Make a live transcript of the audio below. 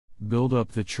build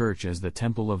up the church as the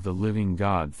temple of the living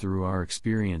God through our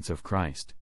experience of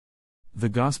Christ. The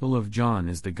Gospel of John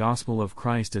is the gospel of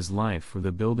Christ as life for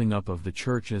the building up of the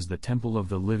church as the temple of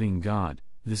the living God.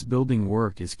 This building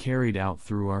work is carried out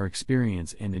through our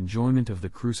experience and enjoyment of the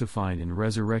crucified and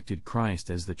resurrected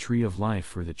Christ as the tree of life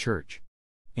for the church.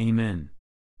 Amen.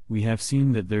 We have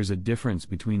seen that there's a difference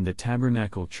between the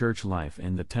tabernacle church life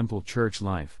and the temple church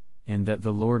life, and that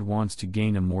the Lord wants to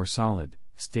gain a more solid,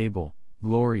 stable,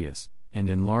 glorious, and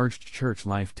enlarged church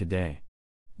life today.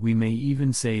 We may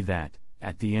even say that,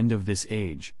 at the end of this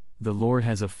age, the Lord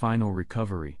has a final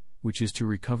recovery, which is to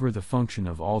recover the function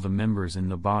of all the members in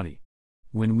the body.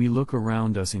 When we look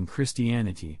around us in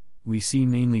Christianity, we see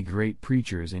mainly great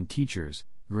preachers and teachers,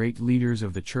 great leaders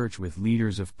of the church with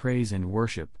leaders of praise and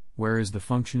worship. Where is the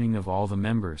functioning of all the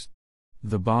members?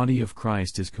 The body of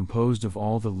Christ is composed of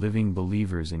all the living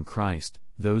believers in Christ,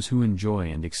 those who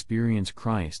enjoy and experience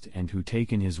Christ and who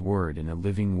take in His Word in a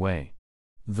living way.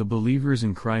 The believers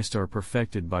in Christ are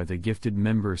perfected by the gifted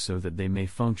members so that they may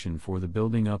function for the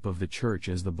building up of the church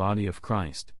as the body of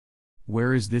Christ.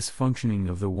 Where is this functioning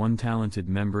of the one-talented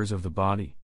members of the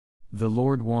body? The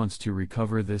Lord wants to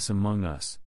recover this among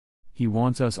us. He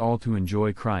wants us all to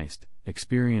enjoy Christ,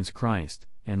 experience Christ,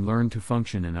 and learn to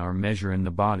function in our measure in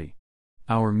the body.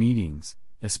 Our meetings,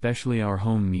 especially our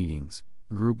home meetings,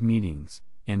 group meetings,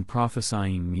 and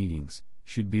prophesying meetings,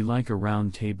 should be like a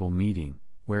round table meeting,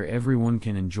 where everyone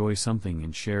can enjoy something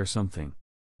and share something.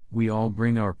 We all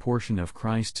bring our portion of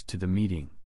Christ to the meeting.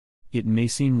 It may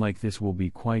seem like this will be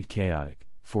quite chaotic,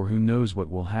 for who knows what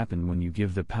will happen when you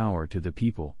give the power to the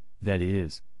people, that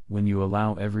is, when you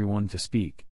allow everyone to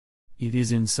speak. It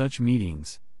is in such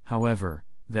meetings, however,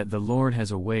 that the Lord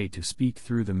has a way to speak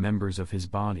through the members of His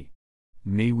body.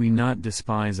 May we not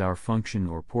despise our function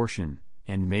or portion,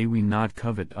 and may we not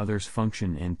covet others'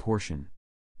 function and portion.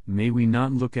 May we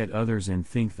not look at others and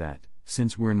think that,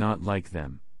 since we're not like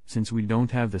them, since we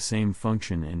don't have the same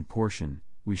function and portion,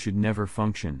 we should never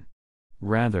function.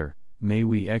 Rather, may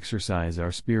we exercise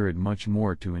our spirit much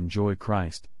more to enjoy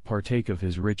Christ, partake of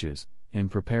His riches,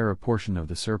 and prepare a portion of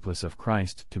the surplus of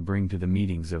Christ to bring to the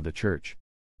meetings of the church.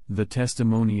 The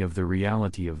testimony of the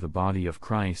reality of the body of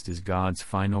Christ is God's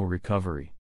final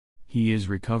recovery. He is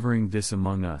recovering this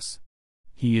among us.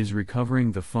 He is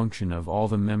recovering the function of all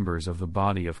the members of the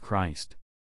body of Christ.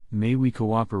 May we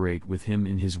cooperate with Him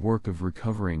in His work of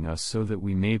recovering us so that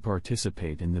we may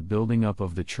participate in the building up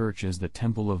of the church as the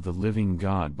temple of the living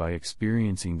God by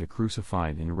experiencing the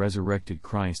crucified and resurrected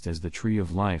Christ as the tree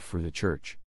of life for the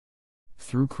church.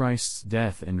 Through Christ's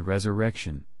death and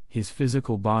resurrection, His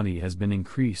physical body has been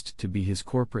increased to be His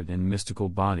corporate and mystical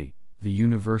body, the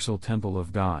universal temple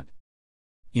of God.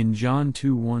 In John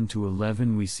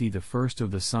 2:1-11 we see the first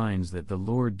of the signs that the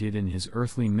Lord did in His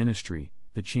earthly ministry,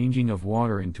 the changing of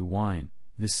water into wine.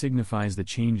 This signifies the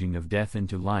changing of death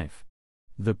into life.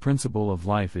 The principle of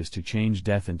life is to change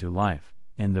death into life,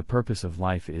 and the purpose of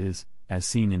life is, as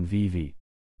seen in VV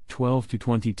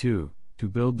 12-22, to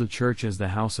build the church as the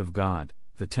house of God,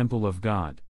 the temple of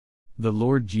God. The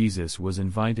Lord Jesus was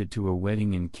invited to a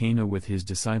wedding in Cana with His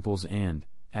disciples and,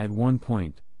 at one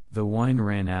point, the wine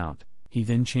ran out. He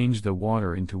then changed the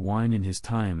water into wine in His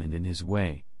time and in His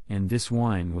way, and this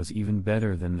wine was even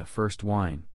better than the first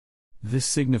wine. This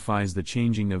signifies the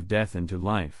changing of death into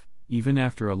life. Even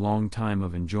after a long time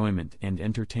of enjoyment and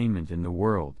entertainment in the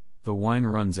world, the wine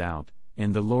runs out,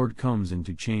 and the Lord comes in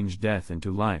to change death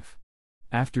into life.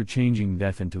 After changing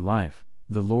death into life,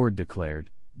 the Lord declared,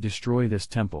 "Destroy this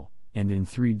temple, and in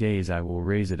 3 days I will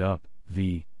raise it up."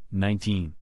 v.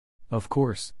 19. Of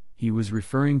course, He was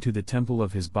referring to the temple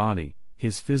of His body,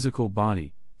 His physical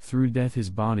body. Through death His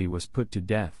body was put to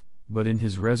death, but in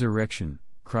His resurrection,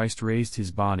 Christ raised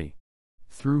His body.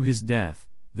 Through His death,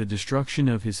 the destruction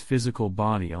of His physical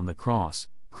body on the cross,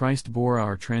 Christ bore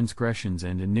our transgressions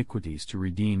and iniquities to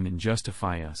redeem and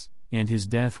justify us, and His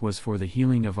death was for the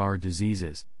healing of our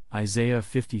diseases. Isaiah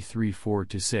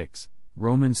 53:4-6,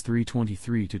 Romans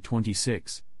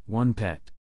 3:23-26, 1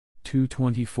 Pet.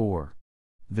 2:24.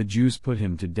 The Jews put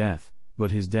Him to death,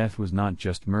 but His death was not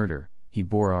just murder. He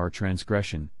bore our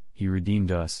transgression, He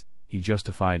redeemed us, He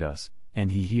justified us,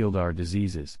 and He healed our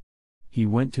diseases. He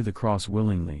went to the cross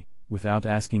willingly, without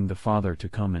asking the Father to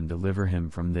come and deliver Him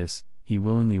from this. He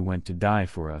willingly went to die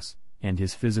for us, and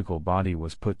His physical body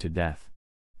was put to death.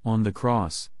 On the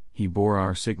cross, He bore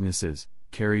our sicknesses,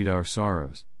 carried our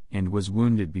sorrows, and was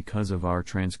wounded because of our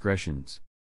transgressions.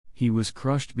 He was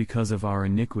crushed because of our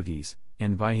iniquities,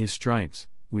 and by His stripes,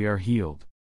 we are healed.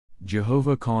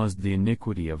 Jehovah caused the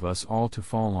iniquity of us all to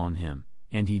fall on Him,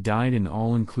 and he died an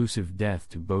all-inclusive death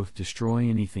to both destroy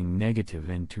anything negative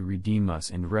and to redeem us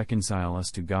and reconcile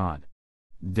us to God.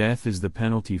 Death is the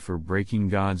penalty for breaking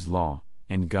God's law,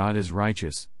 and God is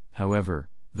righteous. However,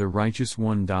 the righteous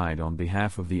one died on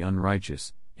behalf of the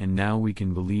unrighteous, and now we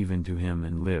can believe into him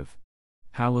and live.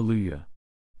 Hallelujah!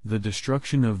 The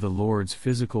destruction of the Lord's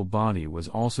physical body was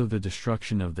also the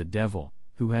destruction of the devil,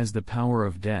 who has the power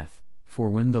of death, for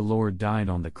when the Lord died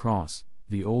on the cross,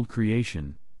 the old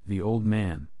creation, the old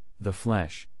man, the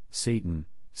flesh, Satan,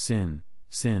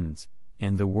 sins,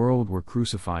 and the world were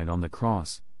crucified on the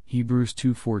cross. Hebrews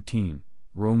 2:14,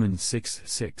 Romans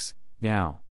 6:6,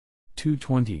 Gal.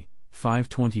 2:20,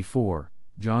 5:24,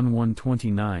 John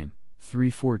 1:29,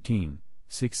 3:14,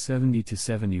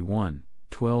 6:70-71,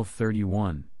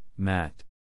 12:31, Matt.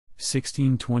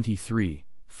 16:23,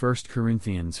 1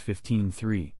 Corinthians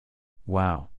 15:3.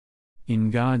 Wow!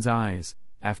 In God's eyes,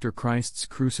 after Christ's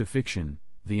crucifixion,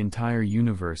 the entire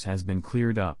universe has been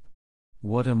cleared up.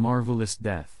 What a marvelous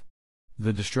death!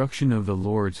 The destruction of the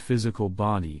Lord's physical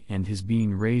body and his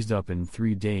being raised up in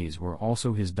 3 days were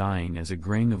also his dying as a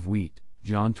grain of wheat,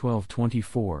 John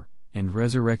 12:24, and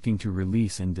resurrecting to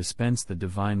release and dispense the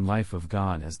divine life of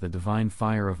God as the divine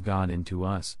fire of God into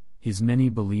us, his many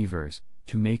believers,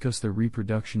 to make us the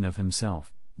reproduction of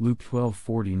himself, Luke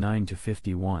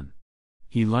 12:49-51.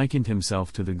 He likened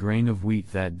himself to the grain of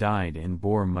wheat that died and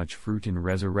bore much fruit in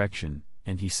resurrection,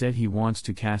 and he said he wants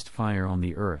to cast fire on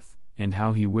the earth, and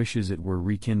how he wishes it were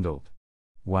rekindled.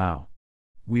 Wow!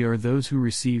 We are those who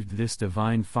received this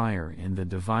divine fire, and the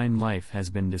divine life has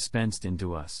been dispensed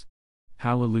into us.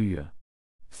 Hallelujah!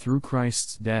 Through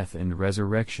Christ's death and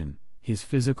resurrection, his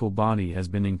physical body has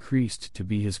been increased to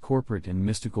be his corporate and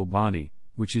mystical body,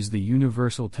 which is the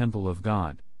universal temple of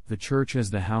God, the church as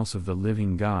the house of the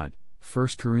living God,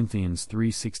 1 Corinthians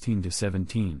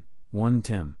 3:16-17, 1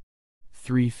 Tim.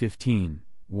 3:15,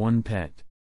 1 Pet.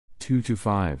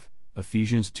 2-5,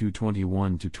 Ephesians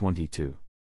 2:21-22.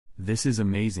 This is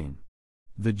amazing.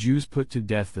 The Jews put to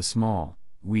death the small,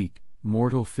 weak,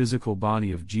 mortal physical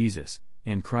body of Jesus,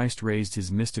 and Christ raised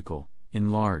his mystical,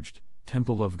 enlarged,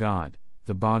 temple of God,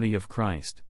 the body of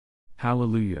Christ.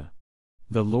 Hallelujah!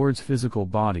 The Lord's physical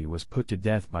body was put to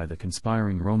death by the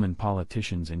conspiring Roman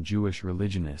politicians and Jewish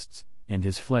religionists, and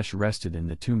his flesh rested in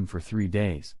the tomb for 3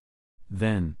 days.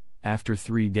 Then, after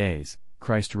 3 days,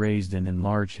 Christ raised and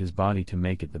enlarged his body to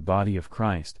make it the body of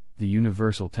Christ, the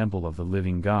universal temple of the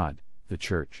living God, the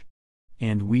church.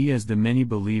 And we as the many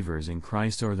believers in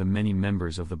Christ are the many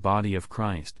members of the body of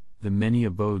Christ, the many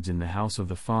abodes in the house of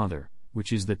the Father,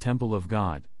 which is the temple of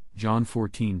God, John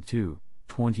 14:2,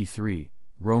 23,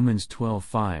 Romans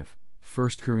 12:5, 1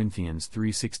 Corinthians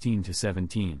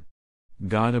 3:16-17.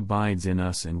 God abides in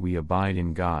us and we abide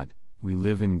in God, we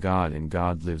live in God and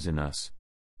God lives in us.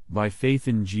 By faith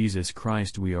in Jesus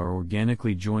Christ we are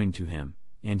organically joined to him,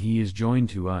 and he is joined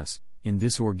to us. In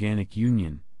this organic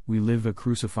union, we live a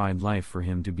crucified life for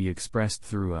him to be expressed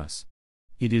through us.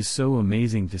 It is so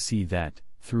amazing to see that,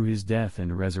 through his death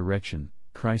and resurrection,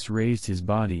 Christ raised his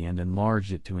body and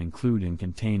enlarged it to include and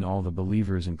contain all the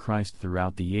believers in Christ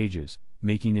throughout the ages,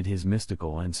 making it his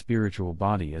mystical and spiritual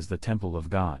body as the temple of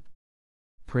God.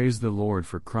 Praise the Lord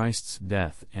for Christ's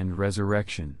death and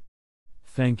resurrection.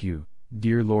 Thank you,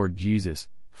 dear Lord Jesus,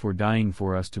 for dying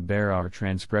for us to bear our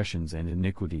transgressions and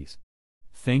iniquities.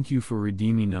 Thank you for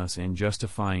redeeming us and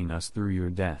justifying us through your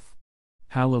death.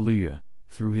 Hallelujah!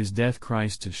 Through his death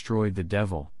Christ destroyed the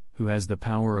devil, who has the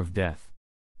power of death.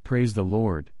 Praise the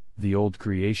Lord, the old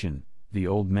creation, the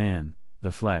old man,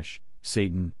 the flesh,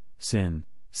 Satan,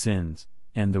 sins,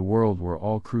 and the world were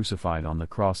all crucified on the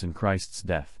cross in Christ's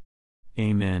death.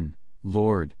 Amen.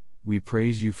 Lord, we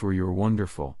praise you for your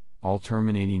wonderful,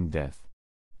 all-terminating death.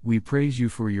 We praise you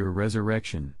for your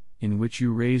resurrection, in which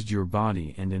you raised your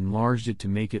body and enlarged it to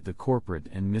make it the corporate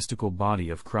and mystical body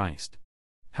of Christ.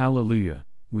 Hallelujah!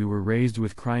 We were raised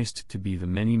with Christ to be the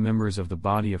many members of the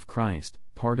body of Christ,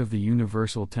 part of the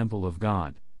universal temple of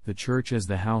God, the church as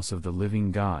the house of the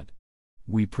living God.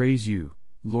 We praise you,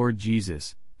 Lord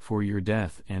Jesus, for your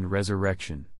death and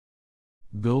resurrection.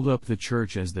 Build up the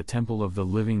church as the temple of the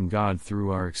living God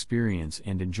through our experience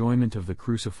and enjoyment of the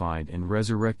crucified and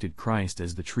resurrected Christ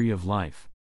as the tree of life.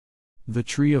 The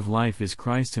tree of life is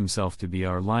Christ himself to be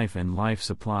our life and life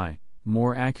supply.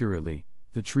 More accurately,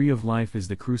 the tree of life is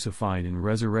the crucified and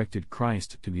resurrected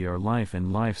Christ to be our life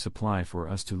and life supply for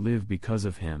us to live because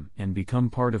of him and become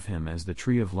part of him as the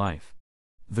tree of life.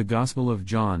 The Gospel of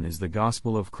John is the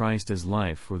gospel of Christ as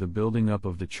life for the building up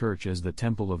of the church as the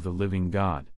temple of the living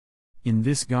God. In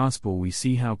this gospel we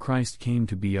see how Christ came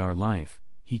to be our life.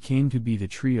 He came to be the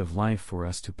tree of life for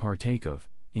us to partake of,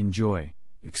 enjoy,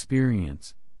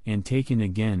 experience, and taken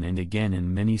again and again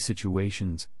in many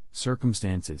situations,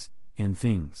 circumstances, and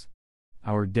things.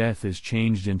 Our death is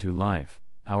changed into life,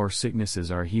 our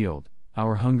sicknesses are healed,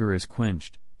 our hunger is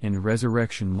quenched, and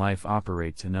resurrection life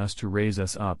operates in us to raise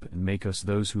us up and make us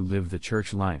those who live the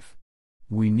church life.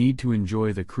 We need to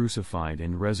enjoy the crucified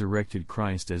and resurrected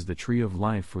Christ as the tree of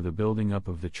life for the building up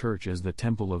of the church as the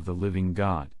temple of the living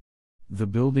God. The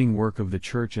building work of the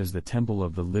church as the temple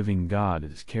of the living God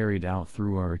is carried out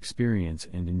through our experience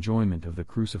and enjoyment of the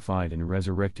crucified and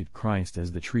resurrected Christ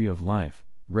as the tree of life.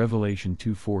 Revelation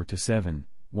 2:4-7,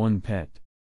 1 Pet.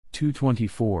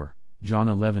 2:24, John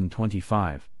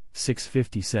 11:25,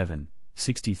 6:57,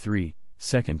 63,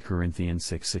 2 Corinthians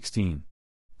 6:16.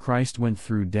 Christ went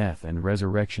through death and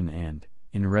resurrection, and,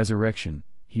 in resurrection,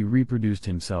 he reproduced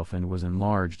himself and was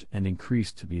enlarged and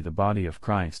increased to be the body of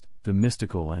Christ, the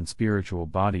mystical and spiritual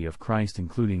body of Christ,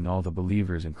 including all the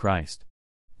believers in Christ.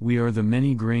 We are the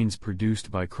many grains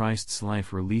produced by Christ's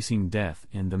life releasing death,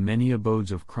 and the many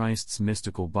abodes of Christ's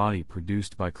mystical body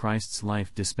produced by Christ's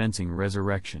life dispensing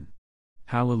resurrection.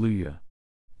 Hallelujah!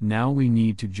 Now we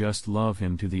need to just love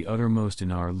him to the uttermost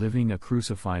in our living a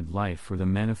crucified life for the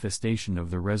manifestation of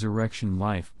the resurrection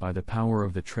life by the power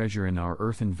of the treasure in our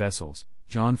earthen vessels.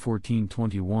 John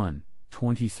 14:21,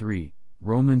 23,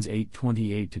 Romans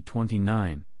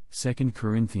 8:28-29, 2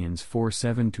 Corinthians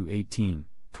 4:7-18,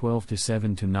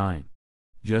 12:7-9.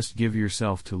 Just give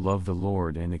yourself to love the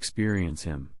Lord and experience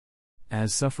him.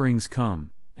 As sufferings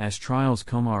come, as trials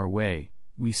come our way,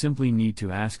 we simply need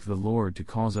to ask the Lord to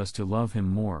cause us to love him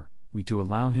more, to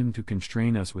allow him to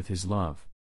constrain us with his love.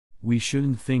 We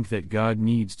shouldn't think that God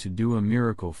needs to do a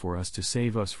miracle for us to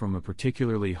save us from a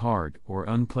particularly hard or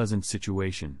unpleasant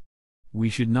situation. We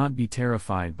should not be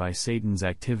terrified by Satan's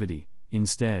activity.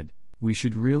 Instead, we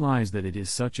should realize that it is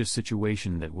such a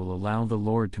situation that will allow the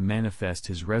Lord to manifest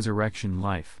his resurrection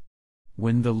life.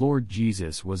 When the Lord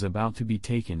Jesus was about to be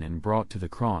taken and brought to the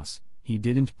cross, he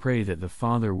didn't pray that the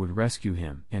Father would rescue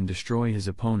him and destroy his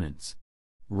opponents.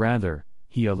 Rather,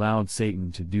 he allowed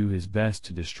Satan to do his best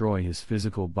to destroy his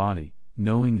physical body,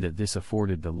 knowing that this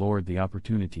afforded the Lord the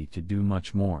opportunity to do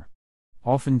much more.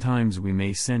 Oftentimes we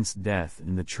may sense death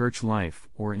in the church life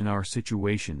or in our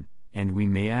situation, and we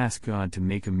may ask God to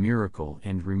make a miracle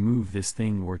and remove this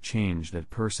thing or change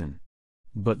that person.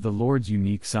 But the Lord's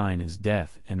unique sign is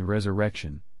death and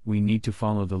resurrection. We need to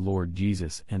follow the Lord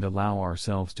Jesus and allow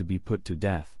ourselves to be put to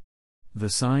death. The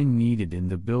sign needed in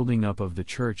the building up of the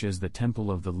church as the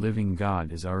temple of the living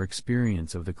God is our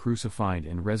experience of the crucified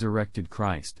and resurrected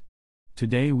Christ.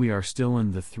 Today we are still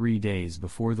in the 3 days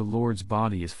before the Lord's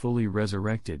body is fully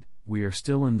resurrected. We are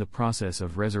still in the process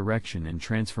of resurrection and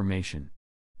transformation.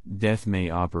 Death may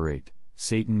operate,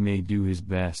 Satan may do his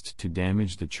best to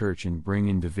damage the church and bring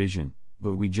in division,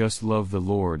 but we just love the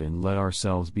Lord and let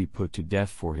ourselves be put to death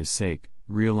for his sake,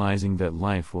 realizing that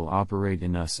life will operate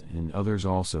in us and in others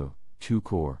also. 2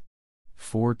 Cor.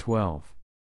 4:12.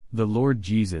 The Lord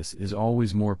Jesus is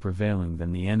always more prevailing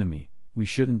than the enemy. We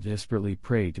shouldn't desperately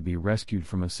pray to be rescued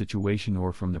from a situation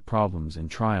or from the problems and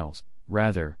trials.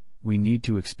 Rather, we need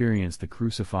to experience the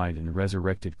crucified and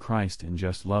resurrected Christ and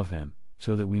just love him,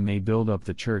 so that we may build up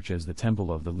the church as the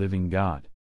temple of the living God.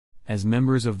 As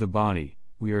members of the body,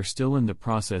 we are still in the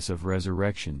process of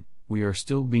resurrection, we are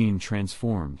still being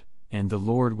transformed, and the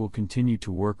Lord will continue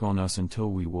to work on us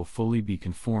until we will fully be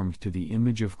conformed to the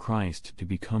image of Christ to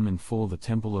become in full the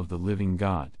temple of the living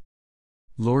God.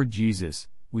 Lord Jesus,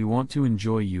 we want to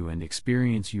enjoy you and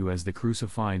experience you as the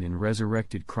crucified and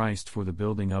resurrected Christ for the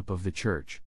building up of the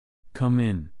church. Come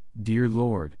in, dear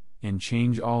Lord, and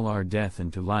change all our death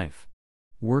into life.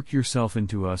 Work yourself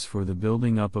into us for the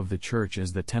building up of the church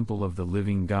as the temple of the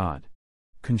living God.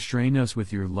 Constrain us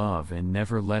with your love and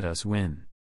never let us win.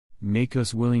 Make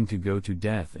us willing to go to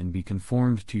death and be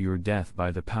conformed to your death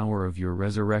by the power of your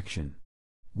resurrection.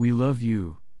 We love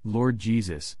you, Lord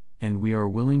Jesus, and we are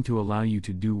willing to allow you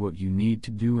to do what you need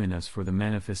to do in us for the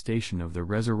manifestation of the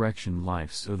resurrection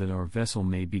life so that our vessel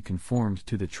may be conformed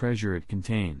to the treasure it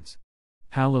contains.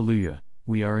 Hallelujah!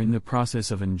 We are in the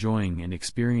process of enjoying and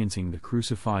experiencing the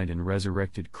crucified and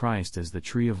resurrected Christ as the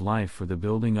tree of life for the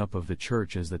building up of the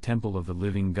church as the temple of the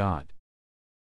living God.